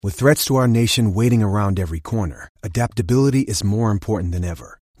With threats to our nation waiting around every corner, adaptability is more important than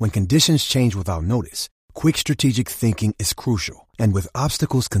ever. When conditions change without notice, quick strategic thinking is crucial. And with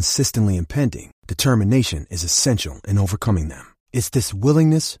obstacles consistently impending, determination is essential in overcoming them. It's this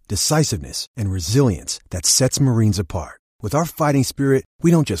willingness, decisiveness, and resilience that sets Marines apart. With our fighting spirit, we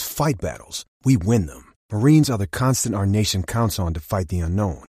don't just fight battles, we win them. Marines are the constant our nation counts on to fight the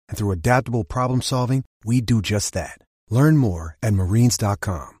unknown. And through adaptable problem solving, we do just that. Learn more at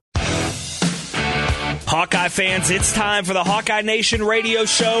marines.com. Hawkeye fans, it's time for the Hawkeye Nation radio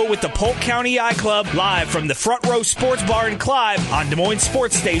show with the Polk County Eye Club, live from the Front Row Sports Bar in Clive on Des Moines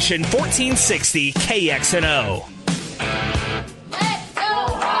Sports Station 1460 KXNO.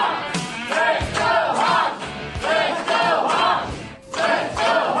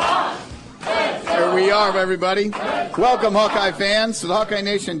 We are, everybody. Welcome, Hawkeye fans, to the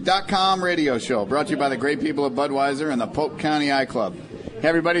HawkeyeNation.com radio show, brought to you by the great people of Budweiser and the Polk County Eye Club. Hey,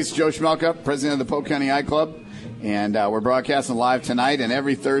 everybody, it's Joe Schmelka, president of the Polk County Eye Club, and we're broadcasting live tonight and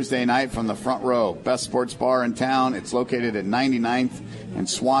every Thursday night from the Front Row, best sports bar in town. It's located at 99th and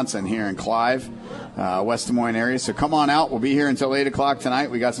Swanson here in Clive, West Des Moines area. So come on out. We'll be here until 8 o'clock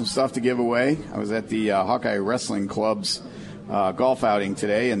tonight. We got some stuff to give away. I was at the Hawkeye Wrestling Club's golf outing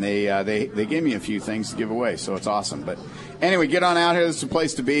today, and they gave me a few things to give away, so it's awesome. But anyway, get on out here. This is the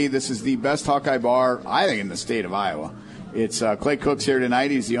place to be. This is the best Hawkeye bar, I think, in the state of Iowa. It's Clay Cook's here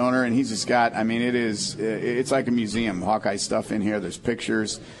tonight. He's the owner, and he's just got, I mean, it's like a museum. Hawkeye stuff in here. There's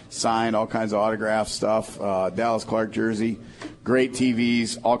pictures, signed, all kinds of autograph stuff, Dallas Clark jersey, great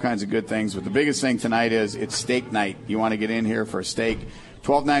TVs, all kinds of good things. But the biggest thing tonight is it's steak night. You want to get in here for a steak.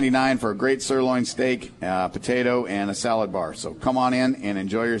 $12.99 for a great sirloin steak, potato, and a salad bar. So come on in and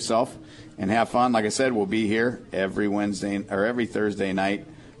enjoy yourself and have fun. Like I said, we'll be here every Thursday night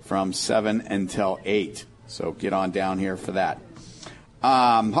from 7 until 8. So get on down here for that.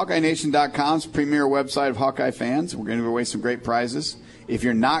 HawkeyeNation.com's premier website of Hawkeye fans. We're going to give away some great prizes. If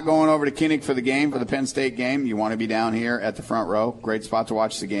you're not going over to Kinnick for the game, for the Penn State game, you want to be down here at the Front Row. Great spot to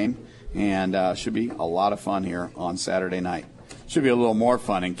watch the game. And should be a lot of fun here on Saturday night. Should be a little more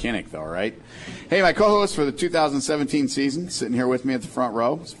fun in Kinnick, though, right? Hey, my co-host for the 2017 season, sitting here with me at the front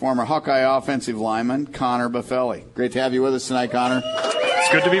row, is former Hawkeye offensive lineman Connor Buffelli. Great to have you with us tonight, Connor.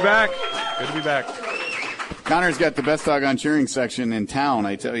 It's good to be back. Good to be back. Connor's got the best doggone cheering section in town,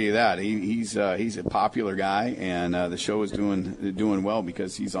 I tell you that. He's a popular guy, and the show is doing well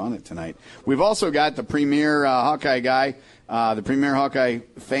because he's on it tonight. We've also got the premier Hawkeye guy, the premier Hawkeye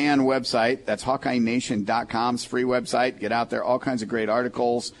fan website. That's HawkeyeNation.com's free website. Get out there, all kinds of great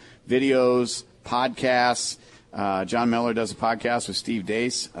articles, videos, podcasts. John Miller does a podcast with Steve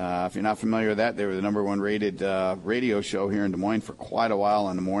Dace. If you're not familiar with that, they were the number one rated radio show here in Des Moines for quite a while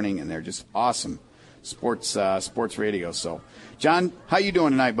in the morning, and they're just awesome sports radio. So, John, how you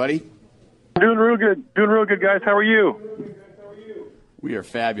doing tonight, buddy? Doing real good, guys. How are you? We are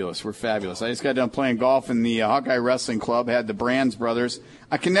fabulous. We're fabulous. I just got done playing golf in the Hawkeye Wrestling Club. Had the Brands brothers.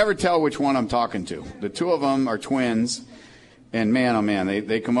 I can never tell which one I'm talking to. The two of them are twins, and man, oh man,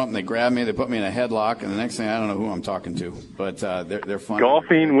 they come up and they grab me. They put me in a headlock, and the next thing I don't know who I'm talking to. But they're fun.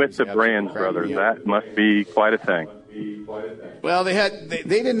 Golfing with the Brands brothers. That must be quite a thing. Well, they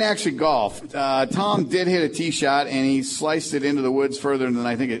didn't actually golf. Tom did hit a tee shot, and he sliced it into the woods further than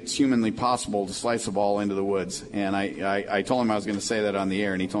I think it's humanly possible to slice a ball into the woods. And I told him I was going to say that on the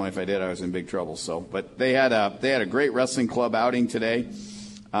air, and he told me if I did, I was in big trouble. So, but they had a great wrestling club outing today.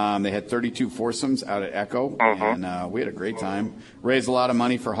 They had 32 foursomes out at Echo, and we had a great time. Raised a lot of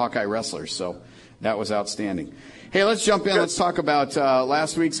money for Hawkeye wrestlers, so that was outstanding. Hey, let's jump in. Let's talk about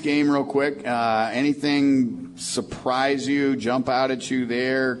last week's game real quick. Anything surprise you, jump out at you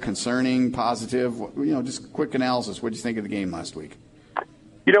there, concerning, positive? Just quick analysis. What did you think of the game last week?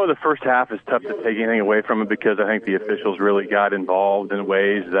 The first half is tough to take anything away from it because I think the officials really got involved in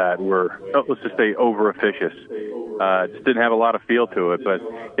ways that were, let's just say, over-officious. Just didn't have a lot of feel to it. But,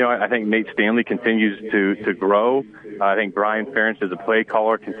 I think Nate Stanley continues to grow. I think Brian Ferentz as a play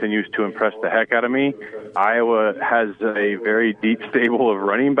caller continues to impress the heck out of me. Iowa has a very deep stable of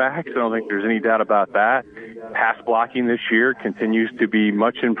running backs. I don't think there's any doubt about that. Pass blocking this year continues to be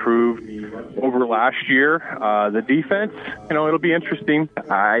much improved over last year. The defense, it'll be interesting.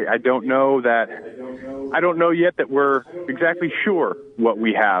 I don't know yet that we're exactly sure what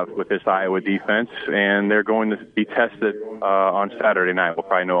we have with this Iowa defense, and they're going to be tested on Saturday night. We'll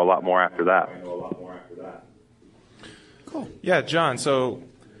probably know a lot more after that. Cool. Yeah, John, so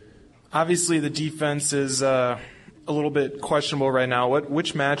obviously the defense is a little bit questionable right now.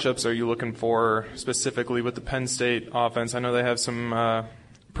 Which matchups are you looking for specifically with the Penn State offense? I know they have some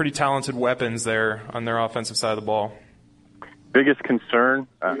pretty talented weapons there on their offensive side of the ball. biggest concern,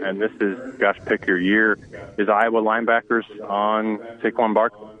 and this is, gosh, pick your year, is Iowa linebackers on Saquon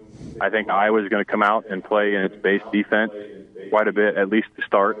Barkley. I think Iowa is going to come out and play in its base defense quite a bit, at least to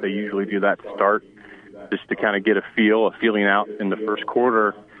start. They usually do that to start, just to kind of get a feeling out in the first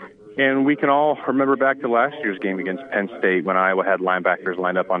quarter. And we can all remember back to last year's game against Penn State when Iowa had linebackers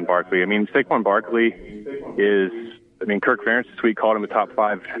lined up on Barkley. I mean, Saquon Barkley is, Kirk Ferentz this week called him a top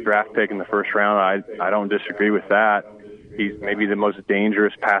 5 draft pick in the first round. I don't disagree with that. He's maybe the most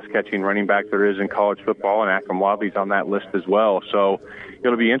dangerous pass-catching running back there is in college football, and Akram Wadley's on that list as well. So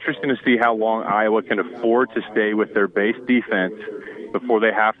it'll be interesting to see how long Iowa can afford to stay with their base defense before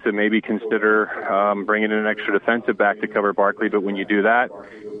they have to maybe consider bringing in an extra defensive back to cover Barkley. But when you do that,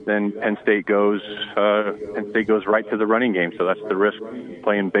 then Penn State goes right to the running game. So that's the risk,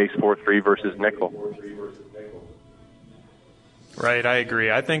 playing base 4-3 versus nickel. Right, I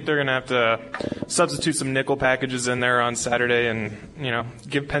agree. I think they're going to have to substitute some nickel packages in there on Saturday and,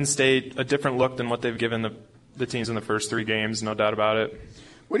 give Penn State a different look than what they've given the teams in the first 3 games, no doubt about it.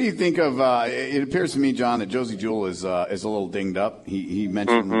 What do you think of it appears to me, John, that Josie Jewell is a little dinged up. He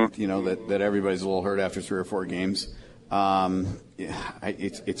mentioned, that everybody's a little hurt after 3 or 4 games.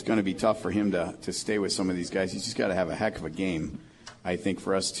 It's going to be tough for him to stay with some of these guys. He's just got to have a heck of a game, I think,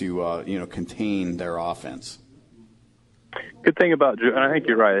 for us to, contain their offense. Good thing about, and I think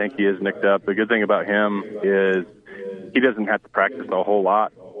you're right, I think he is nicked up. The good thing about him is he doesn't have to practice a whole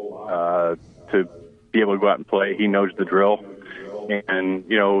lot to be able to go out and play. He knows the drill. And,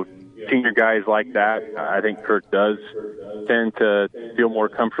 senior guys like that, I think Kirk does tend to feel more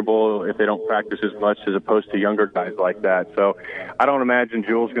comfortable if they don't practice as much as opposed to younger guys like that. So I don't imagine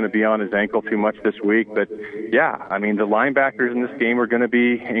Jewell's going to be on his ankle too much this week. But, yeah, the linebackers in this game are going to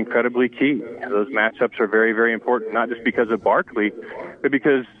be incredibly key. Those matchups are very, very important, not just because of Barkley, but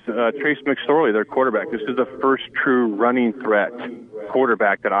because Trace McSorley, their quarterback, this is the first true running threat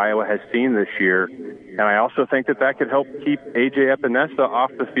quarterback that Iowa has seen this year. And I also think that could help keep A.J. Epinesa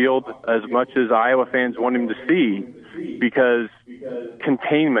off the field as much as Iowa fans want him to see, because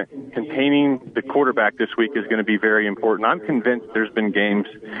containing the quarterback this week is going to be very important. I'm convinced there's been games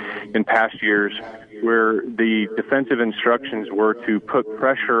in past years where the defensive instructions were to put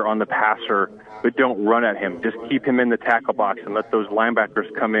pressure on the passer, but don't run at him. Just keep him in the tackle box and let those linebackers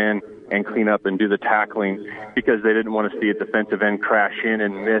come in and clean up and do the tackling, because they didn't want to see a defensive end crash in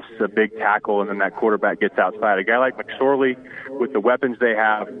and miss a big tackle and then that quarterback gets outside. A guy like McSorley, with the weapons they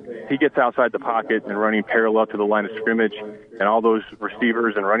have, he gets outside the pocket and running parallel to the line of scrimmage, and all those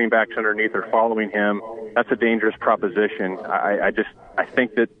receivers and running backs underneath are following him. That's a dangerous proposition. I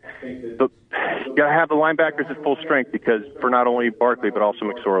think that you got to have the linebackers at full strength, because for not only Barkley but also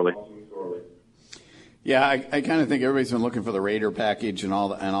McSorley. Yeah, I kind of think everybody's been looking for the Raider package and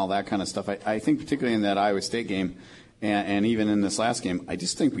all that kind of stuff. I think particularly in that Iowa State game and even in this last game, I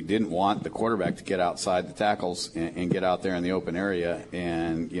just think we didn't want the quarterback to get outside the tackles and get out there in the open area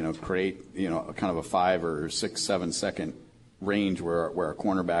and, create, kind of a 5 or 6, 7 second range where our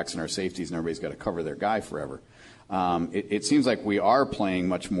cornerbacks and our safeties and everybody's got to cover their guy forever. It seems like we are playing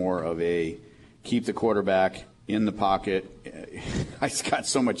much more of a keep the quarterback in the pocket. He's got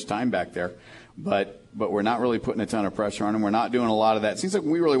so much time back there. But we're not really putting a ton of pressure on him. We're not doing a lot of that. It seems like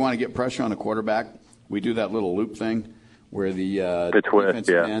when we really want to get pressure on the quarterback, we do that little loop thing where the twist,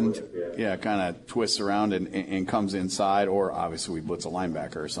 defensive end kind of twists around and comes inside, or obviously we blitz a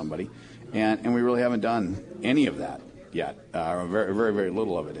linebacker or somebody. And we really haven't done any of that yet, very, very, very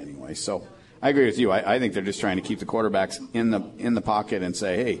little of it anyway. So I agree with you. I think they're just trying to keep the quarterbacks in the pocket and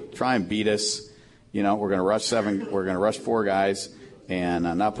say, hey, try and beat us. We're going to rush 7. We're going to rush 4 guys. And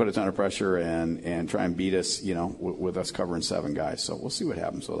not put a ton of pressure and try and beat us, with us covering 7 guys. So we'll see what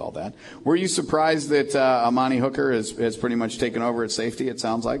happens with all that. Were you surprised that Amani Hooker has pretty much taken over at safety, it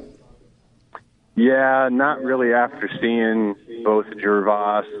sounds like? Yeah, not really, after seeing both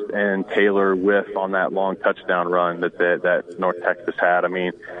Gervas and Taylor whiff on that long touchdown run that North Texas had.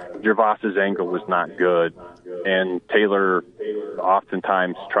 Gervas's angle was not good, and Taylor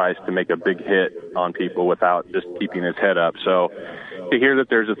oftentimes tries to make a big hit on people without just keeping his head up. So to hear that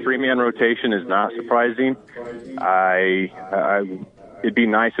there's a 3-man rotation is not surprising. It'd be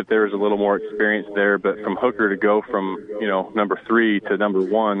nice if there was a little more experience there, but from Hooker to go from, number 3 to number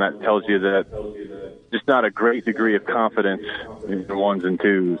 1, that tells you that just not a great degree of confidence in the 1s and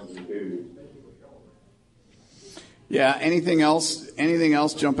 2s. Yeah. Anything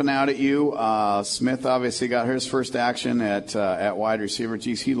else jumping out at you? Smith obviously got his first action at wide receiver.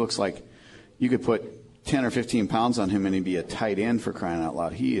 Geez, he looks like you could put 10 or 15 pounds on him and he'd be a tight end, for crying out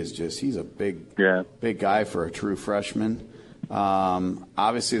loud. He's a big guy for a true freshman.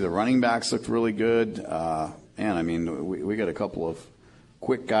 Obviously the running backs looked really good. man, I mean, we got a couple of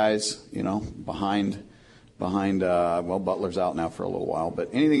quick guys, behind. Butler's out now for a little while. But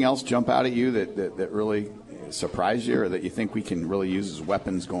anything else jump out at you that really surprised you, or that you think we can really use as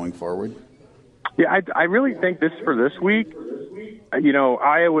weapons going forward? Yeah, I really think for this week,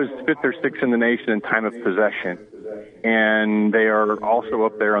 Iowa's 5th or 6th in the nation in time of possession. And they are also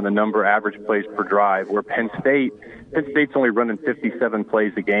up there on the number average plays per drive, where Penn State's only running 57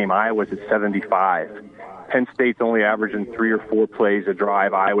 plays a game. Iowa's at 75. Penn State's only averaging 3 or 4 plays a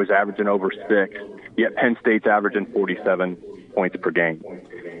drive. Iowa's averaging over 6. Yet Penn State's averaging 47 points per game.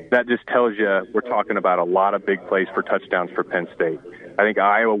 That just tells you we're talking about a lot of big plays for touchdowns for Penn State. I think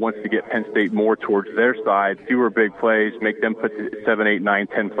Iowa wants to get Penn State more towards their side, fewer big plays, make them put 7, 8, 9,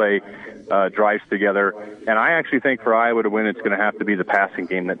 10 play drives together. And I actually think for Iowa to win, it's going to have to be the passing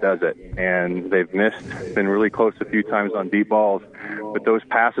game that does it. And they've been really close a few times on deep balls, but those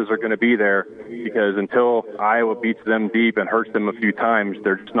passes are going to be there, because until Iowa beats them deep and hurts them a few times,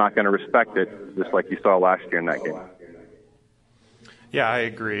 they're just not going to respect it, just like you saw last year in that game. Yeah, I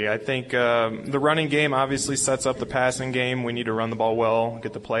agree. I think the running game obviously sets up the passing game. We need to run the ball well,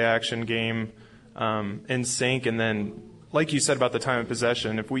 get the play action game in sync, and then, like you said about the time of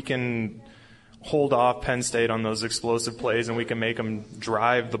possession, if we can hold off Penn State on those explosive plays and we can make them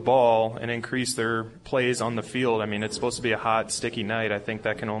drive the ball and increase their plays on the field, I mean, it's supposed to be a hot, sticky night. I think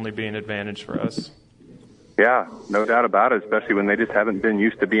that can only be an advantage for us. Yeah, no doubt about it, especially when they just haven't been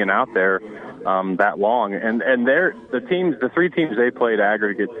used to being out there that long. And the 3 teams they played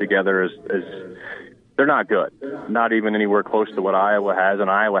aggregate together is they're not good, not even anywhere close to what Iowa has. And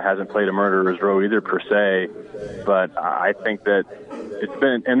Iowa hasn't played a murderer's row either per se. But I think that it's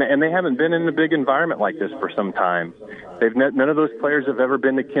been, and they haven't been in a big environment like this for some time. None of those players have ever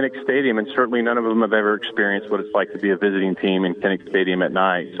been to Kinnick Stadium, and certainly none of them have ever experienced what it's like to be a visiting team in Kinnick Stadium at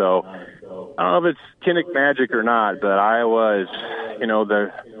night. So I don't know if it's Kinnick magic or not, but Iowa is,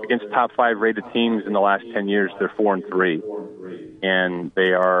 they're against top 5 rated teams in the last 10 years. They're 4-3, and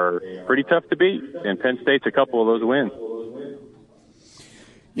they are pretty tough to beat. And Penn State's a couple of those wins.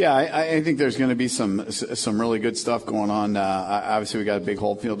 Yeah, I think there's going to be some really good stuff going on. Obviously, we got a big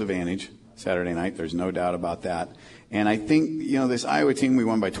home field advantage Saturday night. There's no doubt about that. And I think, this Iowa team, we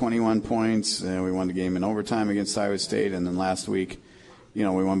won by 21 points. We won the game in overtime against Iowa State, and then last week, we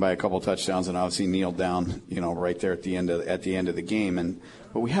won by a couple touchdowns and obviously kneeled down, right there at the end of the game.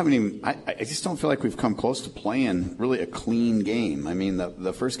 But we haven't even. I just don't feel like we've come close to playing really a clean game. I mean,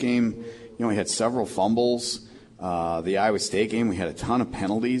 the first game, we had several fumbles. The Iowa State game, we had a ton of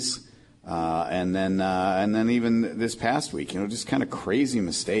penalties, and then even this past week, just kind of crazy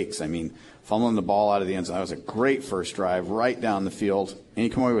mistakes. I mean, fumbling the ball out of the end zone. That was a great first drive, right down the field, and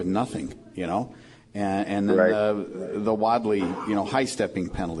you come away with nothing. And then right. the Wadley, high stepping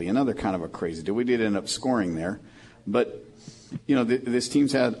penalty, another kind of a crazy deal. We did end up scoring there, but this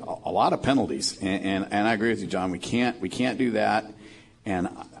team's had a lot of penalties, and I agree with you, John. We can't do that, and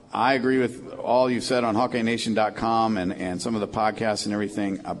I agree with all you've said on HawkeyeNation.com and some of the podcasts and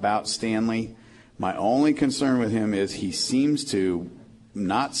everything about Stanley. My only concern with him is he seems to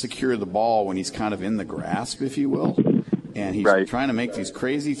not secure the ball when he's kind of in the grasp, if you will. And he's trying to make these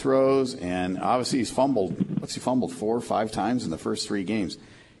crazy throws, and obviously he's fumbled. He fumbled 4 or 5 times in the first 3 games.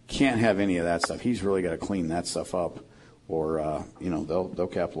 Can't have any of that stuff. He's really got to clean that stuff up, or they'll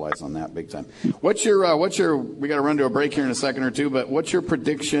capitalize on that big time. What's your? We got to run to a break here in a second or two, but what's your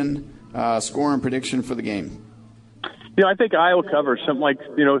prediction, score and prediction for the game? I think Iowa covers something like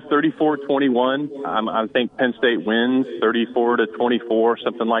 34-21. I think Penn State wins 34-24,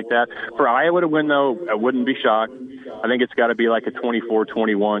 something like that. For Iowa to win, though, I wouldn't be shocked. I think it's got to be like a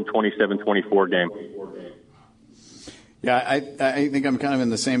 24-21, 27-24 game. Yeah, I think I'm kind of in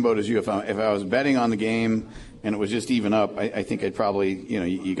the same boat as you. If I was betting on the game and it was just even up, I think I'd probably,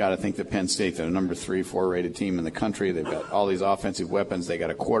 you got to think that Penn State, they're a number 3, 4 rated team in the country. They've got all these offensive weapons. They got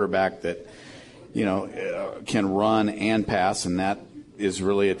a quarterback that, can run and pass, and that is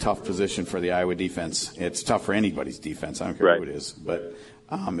really a tough position for the Iowa defense. It's tough for anybody's defense. I don't care who it is, but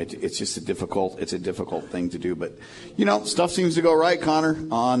it's just a difficult thing to do. But stuff seems to go right, Connor,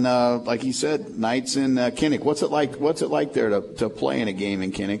 on like you said, nights in Kinnick. What's it like there to play in a game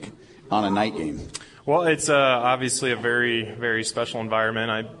in Kinnick on a night game? Well, it's obviously a very, very special environment.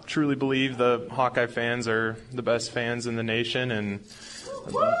 I truly believe the Hawkeye fans are the best fans in the nation, and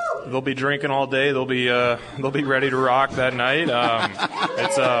they'll be drinking all day. They'll be ready to rock that night.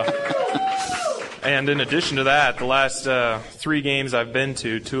 And in addition to that, the last 3 games I've been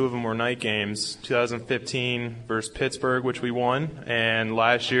to, 2 of them were night games. 2015 versus Pittsburgh, which we won, and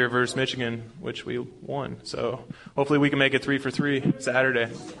last year versus Michigan, which we won. So hopefully we can make it 3 for 3 Saturday.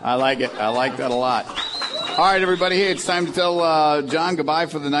 I like it. I like that a lot. All right, everybody. Hey, it's time to tell John goodbye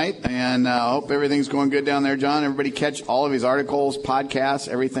for the night, and hope everything's going good down there, John. Everybody catch all of his articles, podcasts,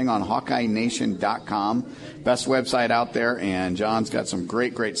 everything on HawkeyeNation.com. Best website out there, and John's got some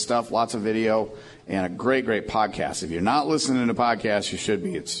great stuff, lots of video, and a great podcast. If you're not listening to podcasts, you should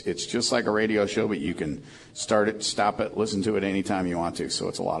be. It's just like a radio show, but you can start it, stop it, listen to it anytime you want to, so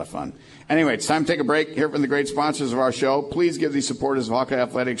it's a lot of fun. Anyway, it's time to take a break. Hear from the great sponsors of our show. Please give these supporters of Hawkeye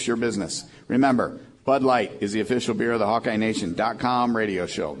Athletics your business. Remember, Bud Light is the official beer of the HawkeyeNation.com radio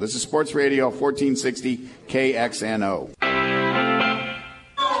show. This is Sports Radio 1460 KXNO.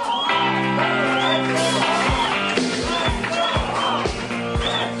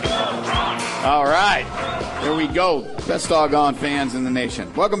 All right, here we go. Best doggone fans in the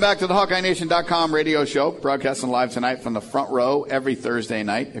nation. Welcome back to the HawkeyeNation.com radio show, broadcasting live tonight from the front row every Thursday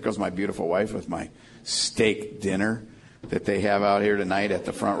night. Here goes my beautiful wife with my steak dinner that they have out here tonight at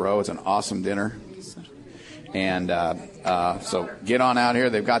the front row. It's an awesome dinner. And so get on out here.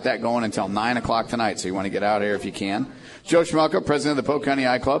 They've got that going until 9 o'clock tonight, so you want to get out here if you can. Joe Schmelka, president of the Polk County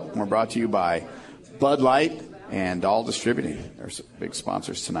Eye Club. We're brought to you by Bud Light and Dahl Distributing. They're big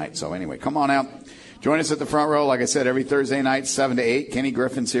sponsors tonight. So anyway, come on out. Join us at the front row, like I said, every Thursday night, 7 to 8. Kenny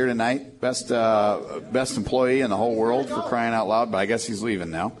Griffin's here tonight. Best employee in the whole world, for crying out loud, but I guess he's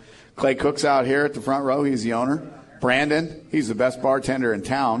leaving now. Clay Cook's out here at the front row. He's the owner. Brandon, he's the best bartender in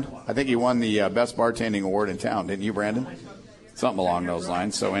town. I think he won the best bartending award in town, didn't you, Brandon? Something along those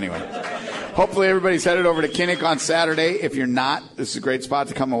lines. So anyway, hopefully everybody's headed over to Kinnick on Saturday. If you're not, this is a great spot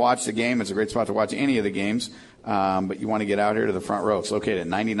to come and watch the game. It's a great spot to watch any of the games, but you want to get out here to the front row. It's located at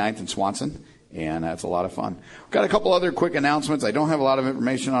 99th and Swanson, and that's a lot of fun. We've got a couple other quick announcements. I don't have a lot of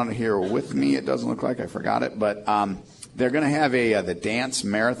information on it here with me. It doesn't look like I forgot it, but they're going to have the dance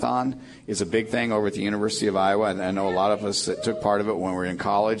marathon is a big thing over at the University of Iowa. And I know a lot of us that took part of it when we were in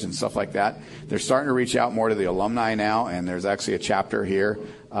college and stuff like that. They're starting to reach out more to the alumni now, and there's actually a chapter here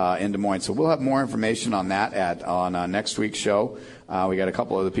in Des Moines. So we'll have more information on that on next week's show. We got a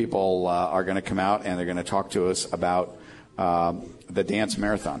couple of the people are going to come out, and they're going to talk to us about the dance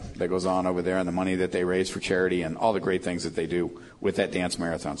marathon that goes on over there and the money that they raise for charity and all the great things that they do with that dance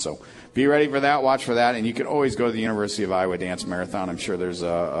marathon. So be ready for that, watch for that, and you can always go to the University of Iowa Dance Marathon. I'm sure there's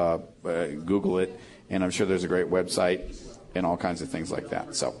Google it, and I'm sure there's a great website and all kinds of things like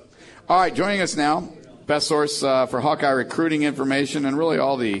that. So, all right, joining us now, best source for Hawkeye recruiting information and really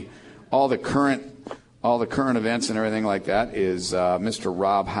all the current events and everything like that is Mr.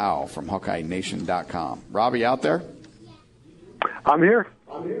 Rob Howe from HawkeyeNation.com. Rob, are you out there? I'm here.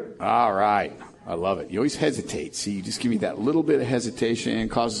 All right. I love it. You always hesitate. See, you just give me that little bit of hesitation,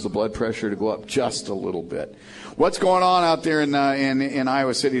 causes the blood pressure to go up just a little bit. What's going on out there in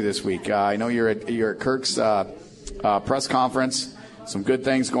Iowa City this week? I know you're at Kirk's press conference. Some good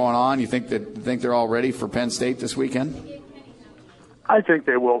things going on. You think they're all ready for Penn State this weekend? I think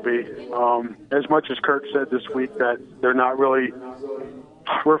they will be. As much as Kirk said this week that they're not really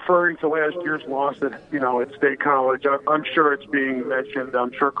referring to last year's loss at State College, I'm sure it's being mentioned.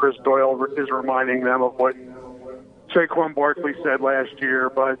 I'm sure Chris Doyle is reminding them of what Saquon Barkley said last year.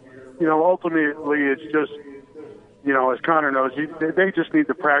 But, ultimately it's just, as Connor knows, they just need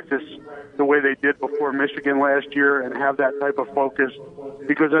to practice the way they did before Michigan last year and have that type of focus.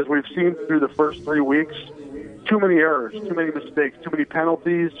 Because as we've seen through the first 3 weeks, too many errors, too many mistakes, too many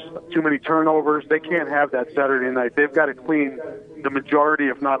penalties, too many turnovers. They can't have that Saturday night. They've got to clean the majority,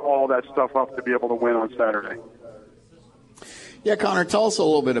 if not all, that stuff up to be able to win on Saturday. Yeah, Connor, tell us a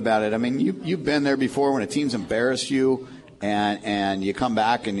little bit about it. I mean, you've been there before when a team's embarrassed you and you come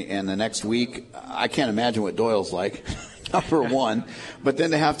back and the next week, I can't imagine what Doyle's like, number one. But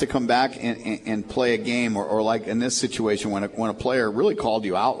then to have to come back and play a game or like in this situation when a player really called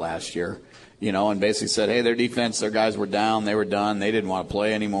you out last year, and basically said, hey, their defense, their guys were down, they were done, they didn't want to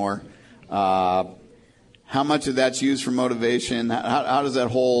play anymore. How much of that's used for motivation? How does that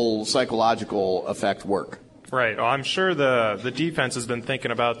whole psychological effect work? Right. Well, I'm sure the defense has been thinking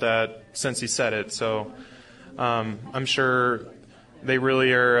about that since he said it. So I'm sure they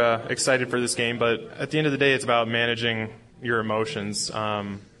really are excited for this game. But at the end of the day, it's about managing your emotions.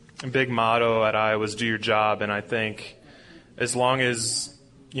 A big motto at Iowa is do your job. And I think as long as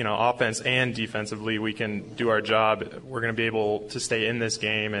offense and defensively, we can do our job, we're going to be able to stay in this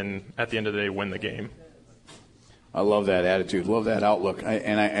game and at the end of the day win the game. I love that attitude. Love that outlook. I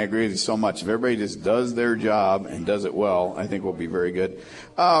agree with you so much. If everybody just does their job and does it well, I think we'll be very good.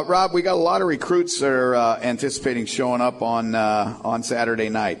 Rob, we got a lot of recruits that are anticipating showing up on Saturday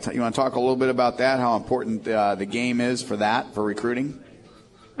night. You want to talk a little bit about that, how important the game is for recruiting?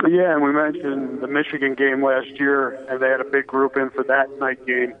 Yeah, and we mentioned the Michigan game last year, and they had a big group in for that night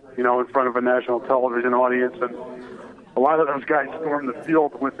game. in front of a national television audience. And a lot of those guys stormed the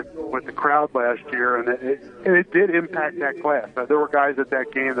field with the crowd last year, and it did impact that class. There were guys at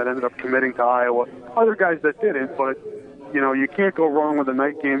that game that ended up committing to Iowa, other guys that didn't, but you can't go wrong with a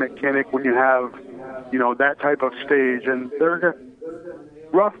night game at Kinnick when you have that type of stage. And there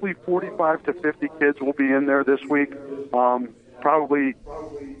roughly 45 to 50 kids will be in there this week. Probably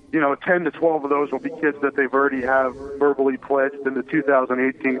 10 to 12 of those will be kids that they've already have verbally pledged in the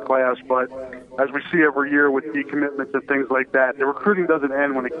 2018 class. But as we see every year with decommitments and things like that, the recruiting doesn't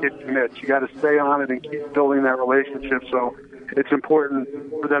end when a kid commits. You got to stay on it and keep building that relationship. So it's important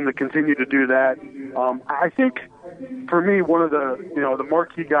for them to continue to do that. I think for me, one of the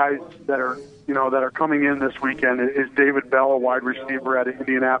marquee guys that are coming in this weekend is David Bell, a wide receiver at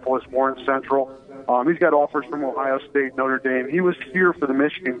Indianapolis Warren Central. He's got offers from Ohio State, Notre Dame. He was here for the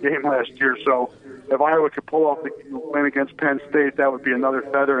Michigan game last year, so if Iowa could pull off the win against Penn State, that would be another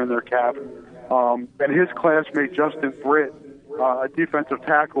feather in their cap. And his classmate, Justin Britt, a defensive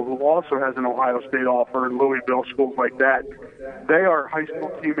tackle who also has an Ohio State offer in Louisville, schools like that. They are high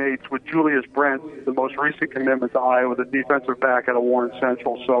school teammates with Julius Brent, the most recent commitment to Iowa, the defensive back at Warren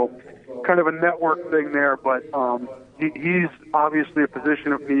Central. So kind of a network thing there, but he's obviously a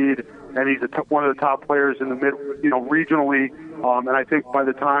position of need, and he's one of the top players in the regionally. And I think by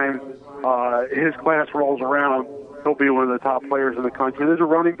the time his class rolls around, he'll be one of the top players in the country. There's a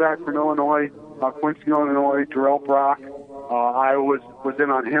running back from Illinois, Quincy, Illinois, Jarrell Brock. Iowa was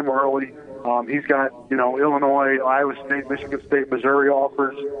in on him early. He's got, Illinois, Iowa State, Michigan State, Missouri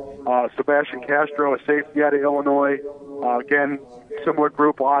offers. Sebastian Castro, a safety out of Illinois. Again, similar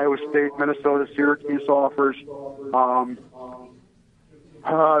group, Iowa State, Minnesota, Syracuse offers.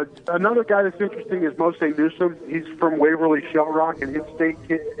 Another guy that's interesting is Mose Newsom. He's from Waverly Shell Rock, an in-state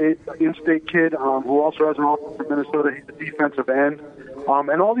kid who also has an offer from Minnesota. He's a defensive end.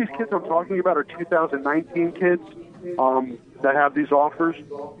 And all these kids I'm talking about are 2019 kids that have these offers.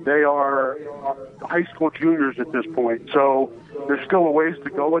 They are high school juniors at this point. So there's still a ways to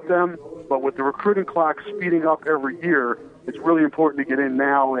go with them. But with the recruiting clock speeding up every year, it's really important to get in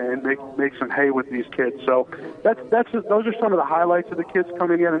now and make some hay with these kids. So those are some of the highlights of the kids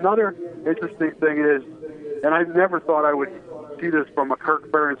coming in. Another interesting thing is, and I never thought I would see this from a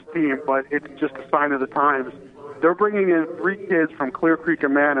Kirk Ferentz team, but it's just a sign of the times. They're bringing in 3 kids from Clear Creek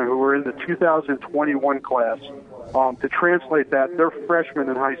Amana who are in the 2021 class. To translate that, they're freshmen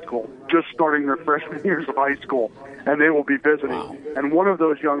in high school, just starting their freshman years of high school, and they will be visiting. Wow. And one of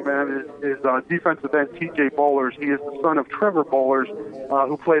those young men is defensive end T.J. Bowlers. He is the son of Trevor Bowlers,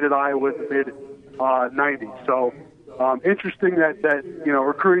 who played at Iowa in the mid-'90s. So interesting that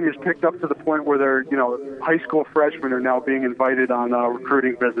recruiting has picked up to the point where they're high school freshmen are now being invited on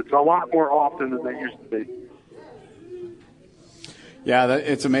recruiting visits a lot more often than they used to be. Yeah,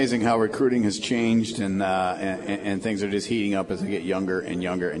 it's amazing how recruiting has changed, and things are just heating up as they get younger and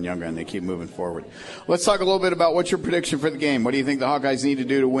younger and younger, and they keep moving forward. Let's talk a little bit about what's your prediction for the game. What do you think the Hawkeyes need to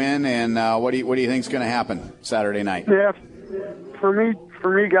do to win, and what do you think is going to happen Saturday night? Yeah, for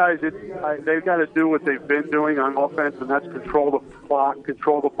me, guys, they've got to do what they've been doing on offense, and that's control the clock,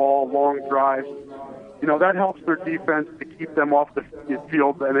 control the ball, long drives. That helps their defense to keep them off the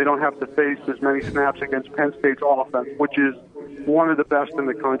field, and they don't have to face as many snaps against Penn State's offense, which is one of the best in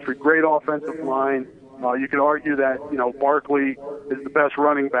the country. Great offensive line. You could argue that, Barkley is the best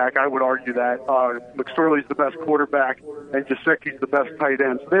running back. I would argue that. McSorley's the best quarterback, and Jasecki's the best tight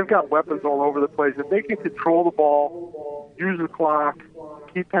end. So they've got weapons all over the place. If they can control the ball, use the clock,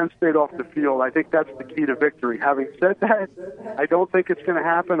 keep Penn State off the field, I think that's the key to victory. Having said that, I don't think it's going to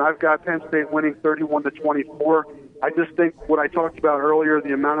happen. I've got Penn State winning 31-24. I just think what I talked about earlier,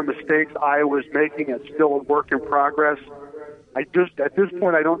 the amount of mistakes Iowa's making, is still a work in progress. At this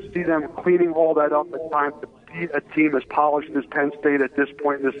point, I don't see them cleaning all that up in time to beat a team as polished as Penn State at this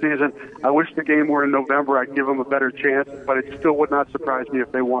point in the season. I wish the game were in November. I'd give them a better chance, but it still would not surprise me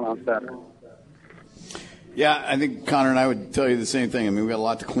if they won on Saturday. Yeah, I think Connor and I would tell you the same thing. I mean, we got a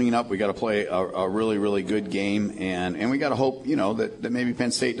lot to clean up. We got to play a really, really good game, and we got to hope, that maybe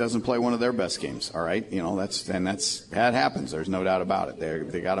Penn State doesn't play one of their best games. All right, that happens. There's no doubt about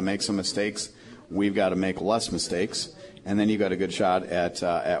it. They got to make some mistakes. We've got to make less mistakes. And then you got a good shot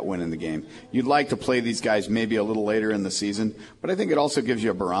at winning the game. You'd like to play these guys maybe a little later in the season, but I think it also gives you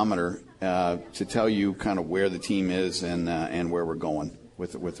a barometer to tell you kind of where the team is and where we're going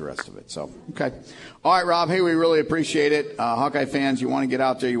with the rest of it. So, okay. All right, Rob, hey, we really appreciate it. Hawkeye fans, you want to get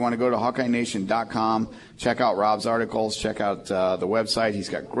out there, you want to go to HawkeyeNation.com, check out Rob's articles, check out the website. He's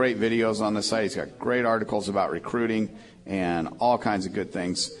got great videos on the site. He's got great articles about recruiting and all kinds of good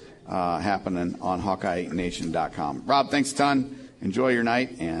things happening on HawkeyeNation.com. Rob, thanks a ton, enjoy your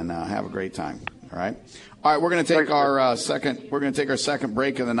night and have a great time. All right. All right, we're going to take our second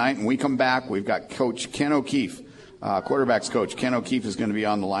break of the night, and when we come back, we've got Coach Ken O'Keefe, quarterbacks coach. Ken O'Keefe is going to be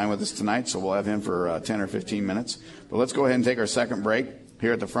on the line with us tonight, so we'll have him for 10 or 15 minutes. But let's go ahead and take our second break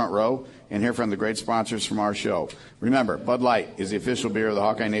here at the front row and hear from the great sponsors from our show. Remember, Bud Light is the official beer of the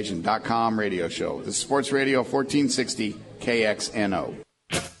HawkeyeNation.com radio show. This is Sports Radio 1460 KXNO.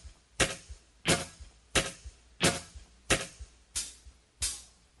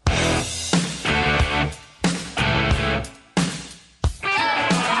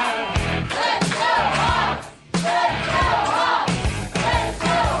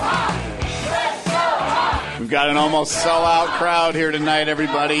 Got an almost sellout crowd here tonight,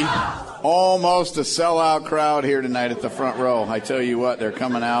 everybody. Almost a sellout crowd here tonight at the front row. I tell you what, they're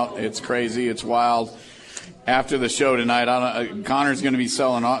coming out. It's crazy. It's wild. After the show tonight, Connor's going to be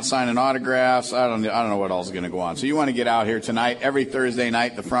signing autographs. I don't know what else is going to go on. So you want to get out here tonight, every Thursday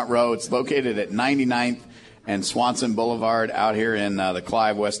night, the front row. It's located at 99th and Swanson Boulevard out here in the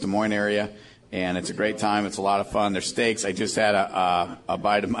Clive, West Des Moines area. And it's a great time. It's a lot of fun. Their steaks. I just had a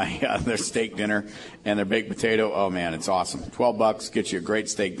bite of their steak dinner and their baked potato. Oh, man, it's awesome. $12 gets you a great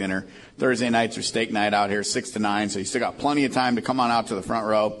steak dinner. Thursday nights are steak night out here, 6 to 9. So you still got plenty of time to come on out to the front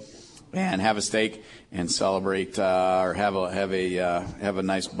row and have a steak and celebrate or have a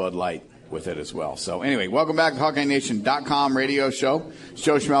nice Bud Light with it as well. So anyway, welcome back to HawkeyeNation.com radio show. It's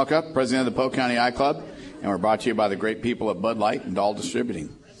Joe Schmelka, president of the Polk County Eye Club, and we're brought to you by the great people at Bud Light and Dahl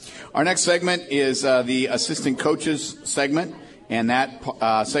Distributing. Our next segment is the assistant coaches segment, and that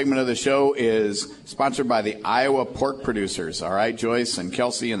segment of the show is sponsored by the Iowa Pork Producers. All right, Joyce and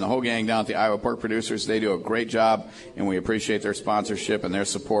Kelsey and the whole gang down at the Iowa Pork Producers, they do a great job, and we appreciate their sponsorship and their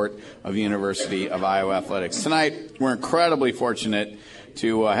support of the University of Iowa Athletics. Tonight, we're incredibly fortunate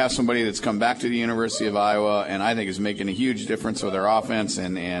to have somebody that's come back to the University of Iowa and I think is making a huge difference with our offense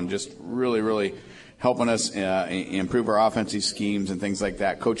and just really, really helping us improve our offensive schemes and things like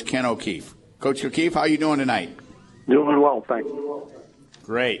that. Coach Ken O'Keefe. Coach O'Keefe, how are you doing tonight? Doing well, thank you.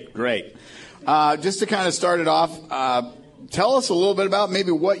 Great. Just to kind of start it off, tell us a little bit about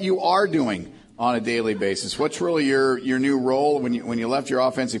maybe what you are doing on a daily basis. What's really your new role? When you left your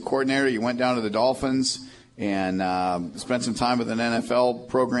offensive coordinator, you went down to the Dolphins and spent some time with an NFL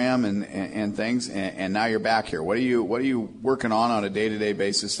program and things, and now you're back here. What are you working on a day-to-day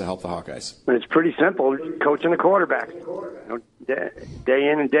basis to help the Hawkeyes? It's pretty simple, coaching the quarterback, day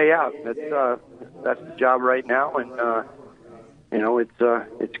in and day out. That's the job right now, and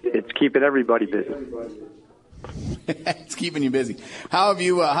it's keeping everybody busy. It's keeping you busy. How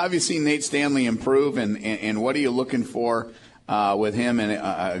have you seen Nate Stanley improve, and what are you looking for with him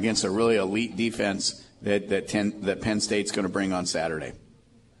and against a really elite defense that Penn State's going to bring on Saturday?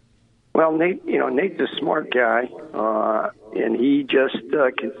 Well, Nate's a smart guy, and he just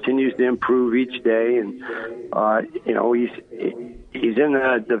continues to improve each day. And he's in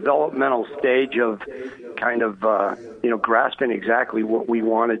the developmental stage of kind of grasping exactly what we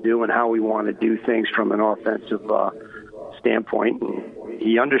want to do and how we want to do things from an offensive standpoint. And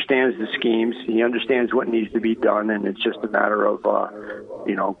he understands the schemes. He understands what needs to be done, and it's just a matter of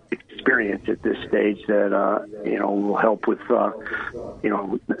experience at this stage that will help with the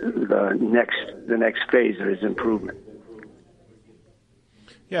next phase of his improvement.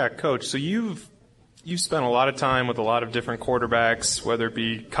 Yeah, Coach. So you've spent a lot of time with a lot of different quarterbacks, whether it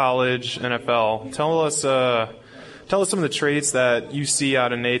be college, NFL. Tell us some of the traits that you see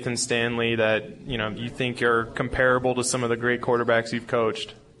out of Nathan Stanley that you think are comparable to some of the great quarterbacks you've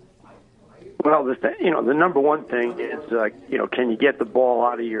coached. Well, the number one thing is can you get the ball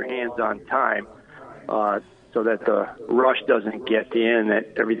out of your hands on time, so that the rush doesn't get in,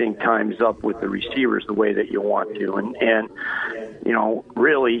 that everything times up with the receivers the way that you want to, and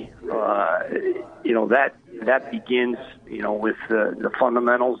really that begins with the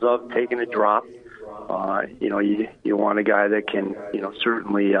fundamentals of taking a drop. You want a guy that can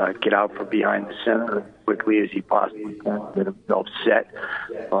certainly get out from behind the center as quickly as he possibly can, get himself set.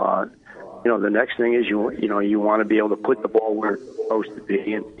 The next thing is you want to be able to put the ball where it's supposed to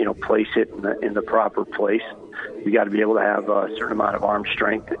be and place it in the proper place. You got to be able to have a certain amount of arm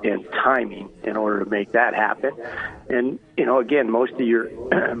strength and timing in order to make that happen. And again, most of your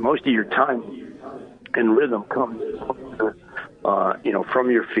time and rhythm comes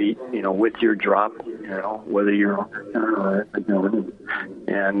from your feet, with your drop, whether you're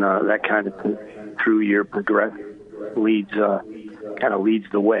and that kind of through your progression leads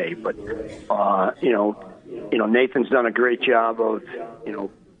the way. But Nathan's done a great job of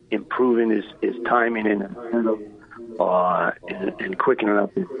improving his timing and quickening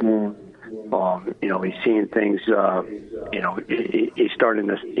up his game. He's seeing things. He's starting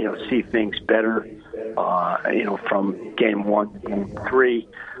to, see things better. From game 1 to game 3,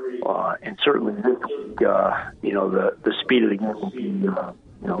 and certainly this week, the speed of the game will be,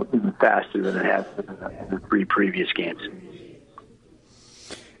 even faster than it has been in the 3 previous games.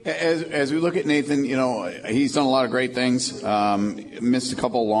 As we look at Nathan, he's done a lot of great things. Missed a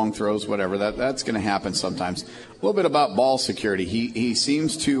couple of long throws, whatever. That's going to happen sometimes. A little bit about ball security. He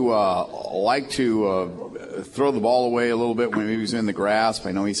seems to like to throw the ball away a little bit when he's in the grasp.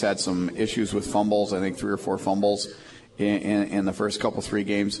 I know he's had some issues with fumbles. I think 3 or 4 fumbles in the first 3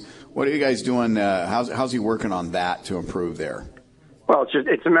 games. What are you guys doing? How's he working on that to improve there? Well,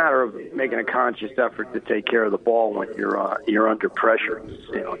 it's a matter of making a conscious effort to take care of the ball when you're under pressure.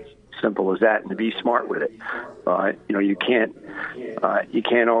 It's simple as that, and to be smart with it. You can't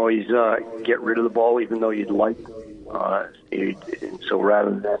always get rid of the ball, even though you'd like. So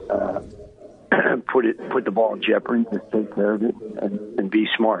rather than put the ball in jeopardy, just take care of it and be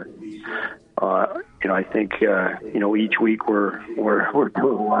smart. I think each week we're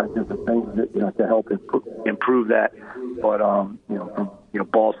doing a lot of different things to help improve that. But from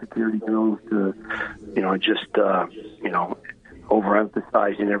ball security drills to just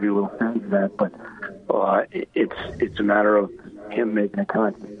overemphasizing every little thing that. But it's a matter of him making a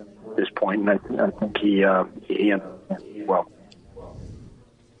conscious at this point, and I think he understands well.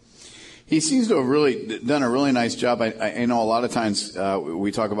 He seems to have really done a really nice job. I know a lot of times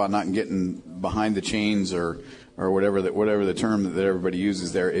we talk about not getting behind the chains or whatever the term that everybody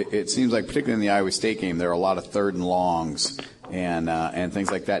uses there. It seems like, particularly in the Iowa State game, there are a lot of 3rd and longs and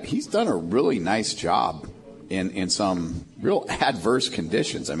things like that. He's done a really nice job in some real adverse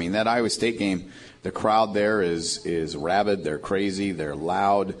conditions. I mean, that Iowa State game, the crowd there is rabid. They're crazy. They're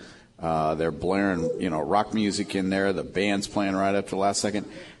loud. They're blaring rock music in there. The band's playing right up to the last second.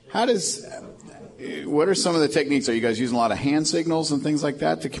 What are some of the techniques? Are you guys using a lot of hand signals and things like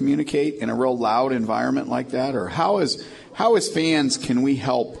that to communicate in a real loud environment like that? Or how as fans can we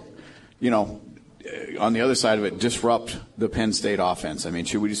help, on the other side of it, disrupt the Penn State offense? I mean,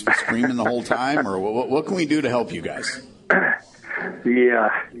 should we just be screaming the whole time, or what can we do to help you guys? Yeah.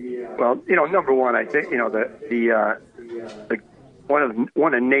 Well, number one, I think,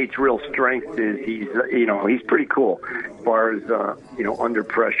 one of Nate's real strengths is he's pretty cool as far as under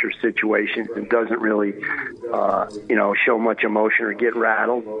pressure situations, and doesn't really show much emotion or get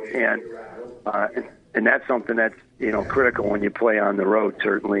rattled, and that's something that's critical when you play on the road,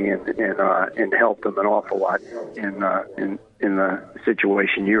 certainly, and helped them an awful lot in the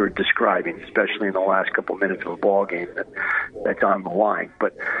situation you were describing, especially in the last couple minutes of a ball game that's on the line.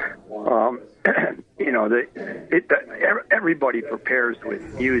 But everybody prepares with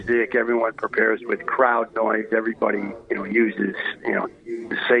music. Everyone prepares with crowd noise. Everybody uses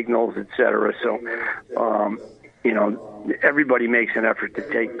signals, etc. So everybody makes an effort to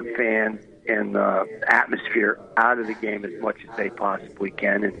take the fans and the atmosphere out of the game as much as they possibly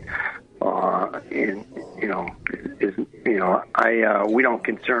can, we don't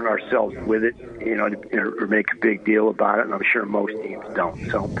concern ourselves with it, or make a big deal about it, and I'm sure most teams don't.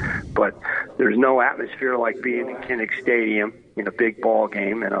 So, but there's no atmosphere like being in Kinnick Stadium in a big ball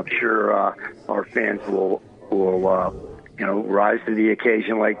game, and I'm sure our fans will rise to the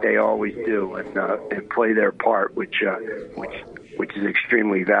occasion like they always do, and play their part, which is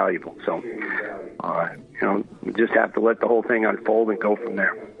extremely valuable. So, we just have to let the whole thing unfold and go from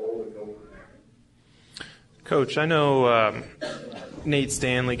there. Coach, I know Nate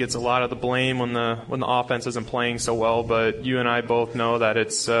Stanley gets a lot of the blame when the offense isn't playing so well, but you and I both know that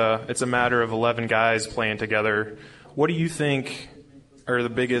it's a matter of 11 guys playing together. What do you think are the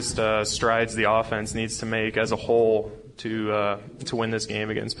biggest strides the offense needs to make as a whole to win this game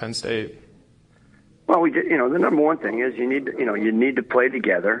against Penn State? Well, the number one thing is you need to play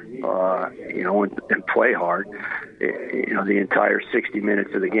together, and play hard, the entire 60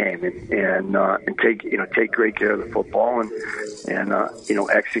 minutes of the game, and take great care of the football and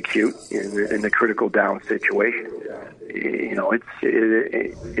execute in the critical down situation.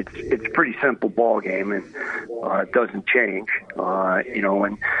 It's a pretty simple ball game, and it doesn't change.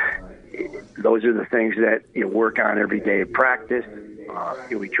 And those are the things that you work on every day of practice.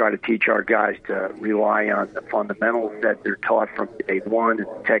 We try to teach our guys to rely on the fundamentals that they're taught from day one, and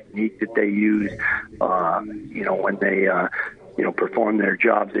the technique that they use, when they, perform their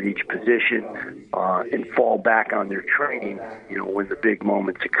jobs at each position, and fall back on their training, when the big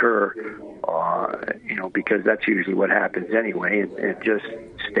moments occur, because that's usually what happens anyway, and just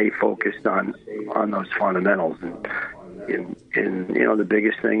stay focused on those fundamentals. And the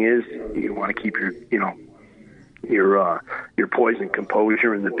biggest thing is you want to keep your, your poise and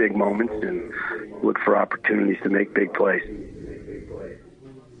composure in the big moments and look for opportunities to make big plays.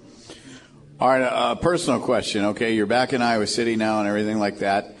 All right, a personal question. Okay, you're back in Iowa City now and everything like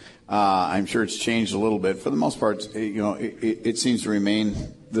that. I'm sure it's changed a little bit. For the most part, it seems to remain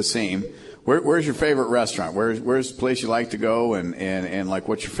the same. Where's your favorite restaurant? Where's the place you like to go, and like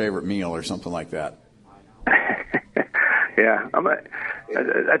what's your favorite meal or something like that? Yeah,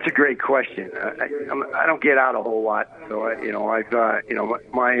 that's a great question. I don't get out a whole lot, so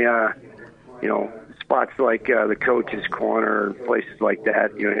spots like the Coach's Corner, places like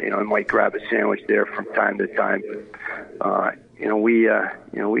that. I might grab a sandwich there from time to time. We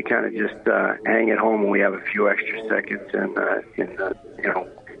kind of just hang at home when we have a few extra seconds and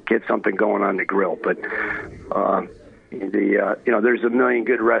get something going on the grill. But there's a million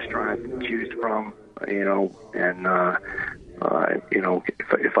good restaurants to choose from.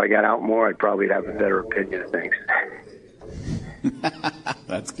 If I got out more, I'd probably have a better opinion of things.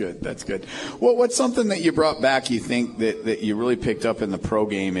 That's good. Well, what's something that you brought back, you think, that you really picked up in the pro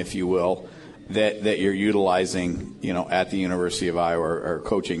game, if you will, that you're utilizing, at the University of Iowa or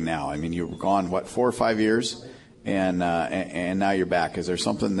coaching now? I mean, you've gone, 4 or 5 years, and now you're back. Is there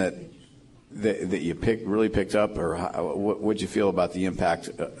something that you really picked up, or what'd you feel about the impact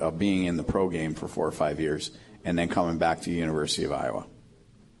of being in the pro game for 4 or 5 years and then coming back to the University of Iowa?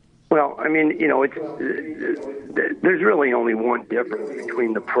 Well, I mean, there's really only one difference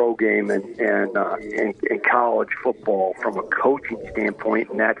between the pro game and college football from a coaching standpoint,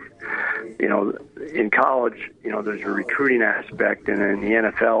 and that's, in college, there's a recruiting aspect, and in the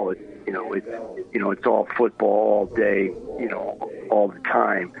NFL, it's all football all day, all the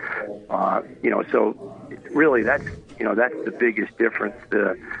time. So really that's the biggest difference.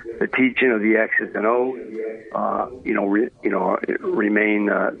 The teaching of the X's and O's, remain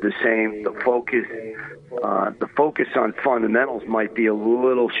the same. The focus on fundamentals might be a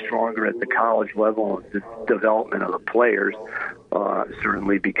little stronger at the college level, the development of the players,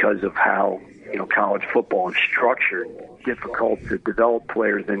 certainly because of how college football is structured. Difficult to develop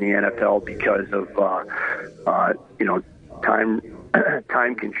players in the NFL because of time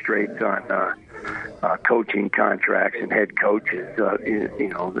constraints on coaching contracts, and head coaches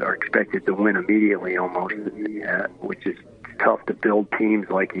are expected to win immediately almost, which is tough to build teams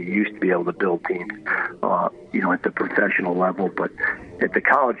like you used to be able to build teams at the professional level. But at the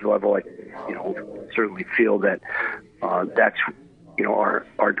college level, I certainly feel that that's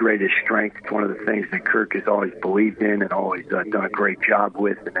our greatest strength. It's one of the things that Kirk has always believed in and always done a great job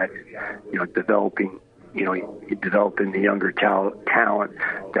with, and that's developing the younger talent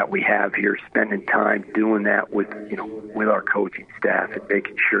that we have here, spending time doing that with our coaching staff and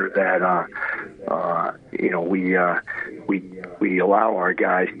making sure that we allow our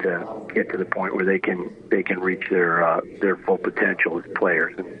guys to get to the point where they can reach their full potential as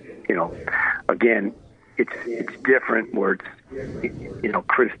players. And again, it's different where it's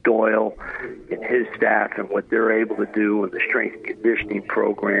Chris Doyle and his staff and what they're able to do and the strength and conditioning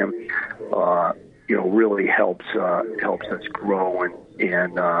program really helps us grow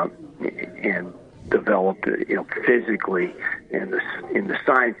and develop physically. And the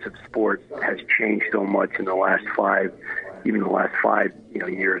science of sport has changed so much in the last 5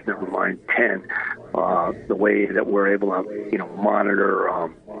 years, never mind 10. The way that we're able to monitor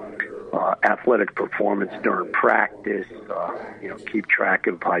athletic performance during practice, keep track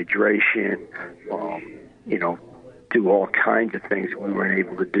of hydration, do all kinds of things we weren't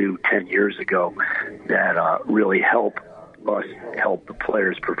able to do 10 years ago that really help the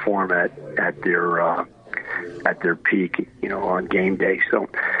players perform at their peak, on game day. So,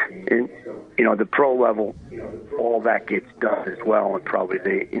 and the pro level, all that gets done as well, and probably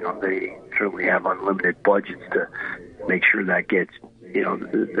they certainly have unlimited budgets to make sure that gets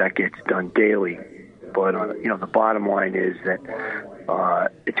done daily. But the bottom line is that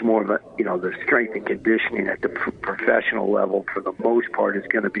it's more of the strength and conditioning at the professional level for the most part is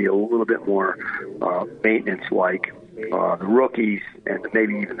going to be a little bit more maintenance-like. The rookies and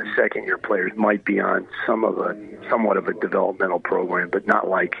maybe even the second-year players might be on somewhat of a developmental program, but not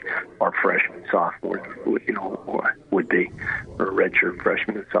like our freshmen, sophomores would be, or redshirt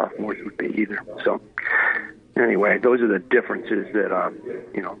freshmen and sophomores would be either. So anyway, those are the differences that I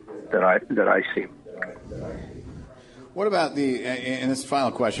see. What about and this is the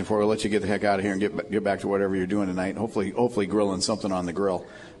final question for you. We'll let you get the heck out of here and get back to whatever you're doing tonight. Hopefully grilling something on the grill.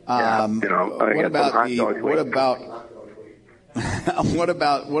 What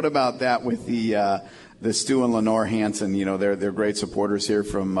about that with the Stu and Lenore Hansen? They're great supporters here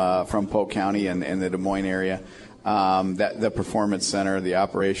from Polk County and the Des Moines area. That the Performance Center, the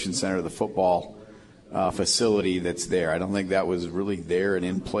Operations Center, the football facility that's there. I don't think that was really there and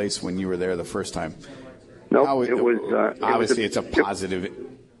in place when you were there the first time. No, it was obviously it's a positive.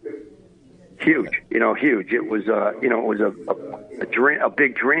 Huge, huge. It was, a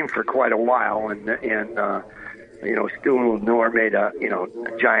big dream for quite a while, and Stu and Lenore made a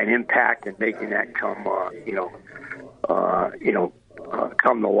giant impact in making that come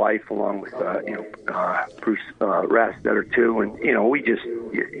to life, along with Bruce Rastetter too, and we just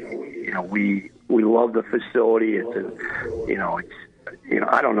we love the facility.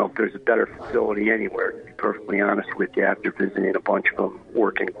 I don't know if there's a better facility anywhere, to be perfectly honest with you, after visiting a bunch of them,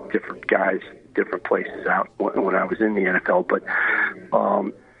 working different guys, different places out when I was in the NFL. But,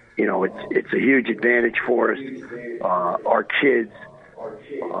 it's a huge advantage for us. Our kids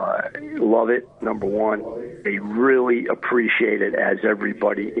love it, number one. They really appreciate it, as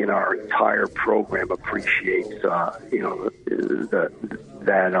everybody in our entire program appreciates,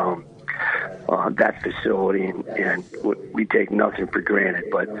 that facility, and we take nothing for granted.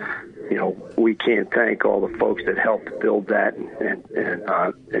 But we can't thank all the folks that helped build that and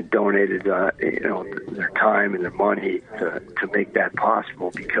donated their time and their money to make that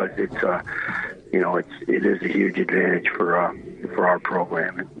possible, because it is a huge advantage for our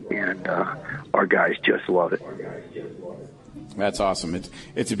program, and our guys just love it. That's awesome.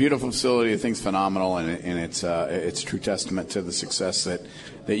 It's a beautiful facility. The thing's phenomenal, and it's a true testament to the success that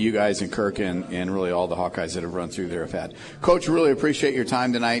you guys and Kirk and really all the Hawkeyes that have run through there have had. Coach, really appreciate your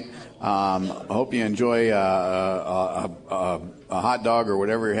time tonight. I hope you enjoy a hot dog or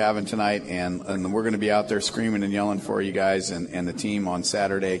whatever you're having tonight, and we're going to be out there screaming and yelling for you guys and the team on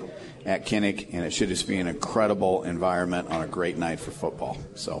Saturday at Kinnick, and it should just be an incredible environment on a great night for football.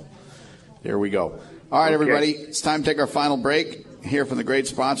 So there we go. All right, everybody, it's time to take our final break. Hear from the great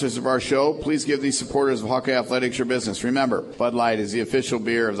sponsors of our show. Please give these supporters of Hawkeye Athletics your business. Remember, Bud Light is the official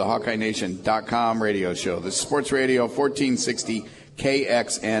beer of the HawkeyeNation.com radio show. This is Sports Radio 1460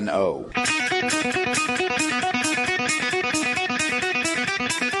 KXNO.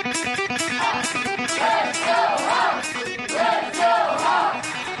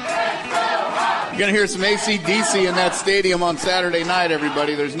 You're going to hear some AC/DC in that stadium on Saturday night,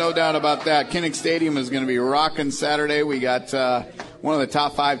 everybody. There's no doubt about that. Kinnick Stadium is going to be rocking Saturday. We got one of the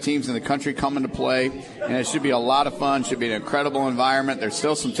top 5 teams in the country coming to play, and it should be a lot of fun. Should be an incredible environment. There's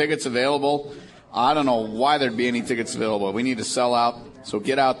still some tickets available. I don't know why there'd be any tickets available. We need to sell out, so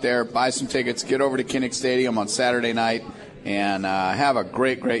get out there, buy some tickets, get over to Kinnick Stadium on Saturday night, and have a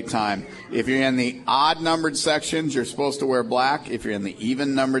great time. If you're in the odd-numbered sections, you're supposed to wear black. If you're in the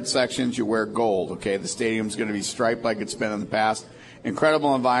even-numbered sections, you wear gold, okay? The stadium's going to be striped like it's been in the past.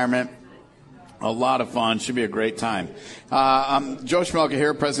 Incredible environment. A lot of fun. Should be a great time. I'm Joe Schmelka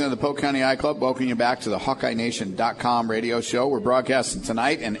here, president of the Polk County Eye Club, welcoming you back to the HawkeyeNation.com radio show. We're broadcasting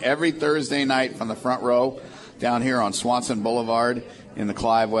tonight and every Thursday night from the front row down here on Swanson Boulevard in the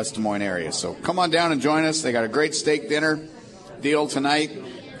Clive, West Des Moines area. So come on down and join us. They got a great steak dinner deal tonight.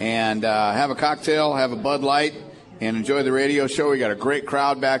 And have a cocktail, have a Bud Light, and enjoy the radio show. We got a great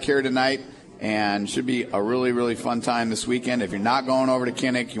crowd back here tonight, and should be a really, really fun time this weekend. If you're not going over to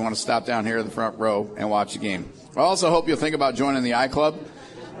Kinnick, you want to stop down here at the front row and watch the game. I also hope you'll think about joining the Eye Club.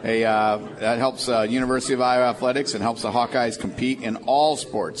 That helps University of Iowa Athletics and helps the Hawkeyes compete in all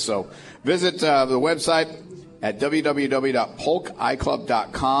sports. So visit the website at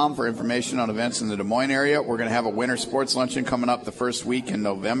www.polkeyeclub.com for information on events in the Des Moines area. We're going to have a winter sports luncheon coming up the first week in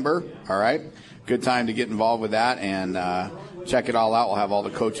November. All right. Good time to get involved with that and check it all out. We'll have all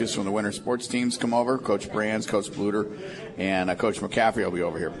the coaches from the winter sports teams come over. Coach Brands, Coach Bluter, and Coach McCaffrey will be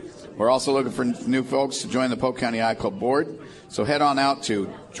over here. We're also looking for new folks to join the Polk County Eye Club board. So head on out to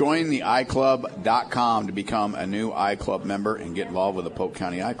jointheeyeclub.com to become a new Eye Club member and get involved with the Polk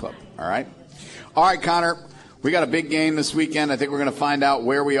County Eye Club. All right. All right, Connor. We got a big game this weekend. I think we're going to find out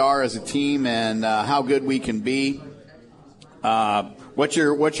where we are as a team and how good we can be. What's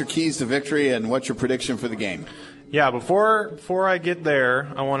your keys to victory and what's your prediction for the game? Yeah, before I get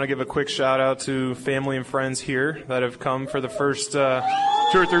there, I want to give a quick shout-out to family and friends here that have come for the first 2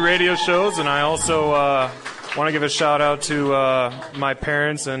 or 3 radio shows, and I also want to give a shout-out to my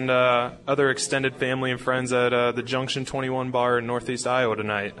parents and other extended family and friends at the Junction 21 bar in Northeast Iowa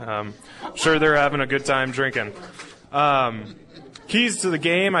tonight. I'm sure they're having a good time drinking. Keys to the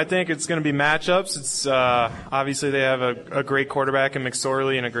game, I think it's going to be matchups. It's obviously they have a great quarterback in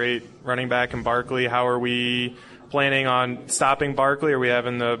McSorley and a great running back in Barkley. How are we planning on stopping Barkley? Are we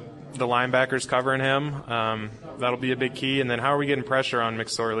having the linebackers covering him? That'll be a big key. And then how are we getting pressure on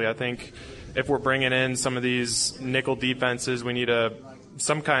McSorley? I think if we're bringing in some of these nickel defenses, we need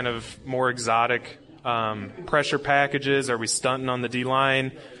some kind of more exotic pressure packages. Are we stunting on the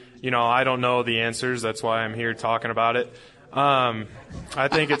D-line? I don't know the answers. That's why I'm here talking about it. I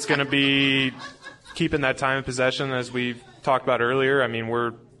think it's going to be keeping that time of possession as we talked about earlier. I mean,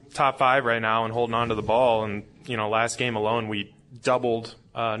 we're top 5 right now and holding on to the ball. And, last game alone, we doubled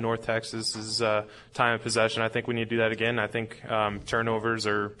North Texas's time of possession. I think we need to do that again. I think turnovers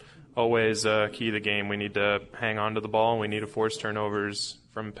are always key to the game. We need to hang on to the ball, and we need to force turnovers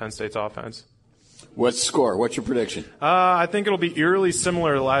from Penn State's offense. What's the score? What's your prediction? I think it'll be eerily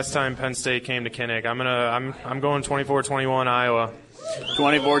similar to last time Penn State came to Kinnick. I'm going 24-21 Iowa.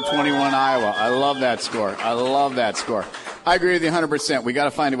 24-21 Iowa. I love that score. I agree with you 100%. We got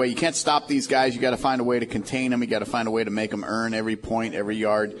to find a way. You can't stop these guys. You got to find a way to contain them. You got to find a way to make them earn every point, every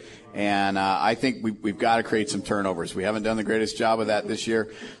yard. And I think we've got to create some turnovers. We haven't done the greatest job of that this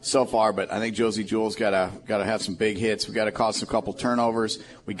year so far, but I think Josie Jewell's got to have some big hits. We got to cause a couple turnovers.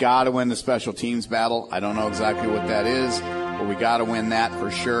 We got to win the special teams battle. I don't know exactly what that is, but we got to win that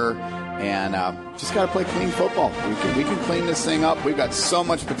for sure. And just got to play clean football. We can clean this thing up. We've got so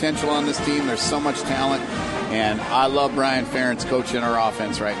much potential on this team. There's so much talent. And I love Brian Ferentz coaching our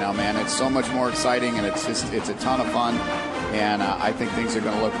offense right now, man. It's so much more exciting, and it's a ton of fun. And I think things are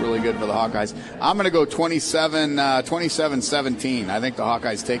going to look really good for the Hawkeyes. I'm going to go 27-17. I think the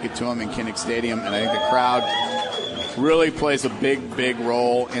Hawkeyes take it to them in Kinnick Stadium, and I think the crowd really plays a big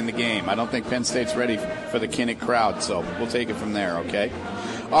role in the game. I don't think Penn State's ready for the Kinnick crowd, so we'll take it from there, okay?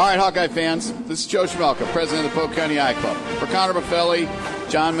 All right, Hawkeye fans, this is Joe Schmelka, president of the Polk County Eye Club. For Connor Buffelli,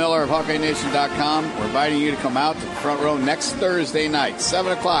 John Miller of HawkeyeNation.com, we're inviting you to come out to the front row next Thursday night,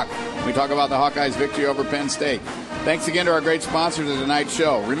 7 o'clock, when we talk about the Hawkeyes' victory over Penn State. Thanks again to our great sponsors of tonight's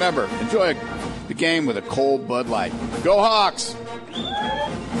show. Remember, enjoy the game with a cold Bud Light. Go Hawks!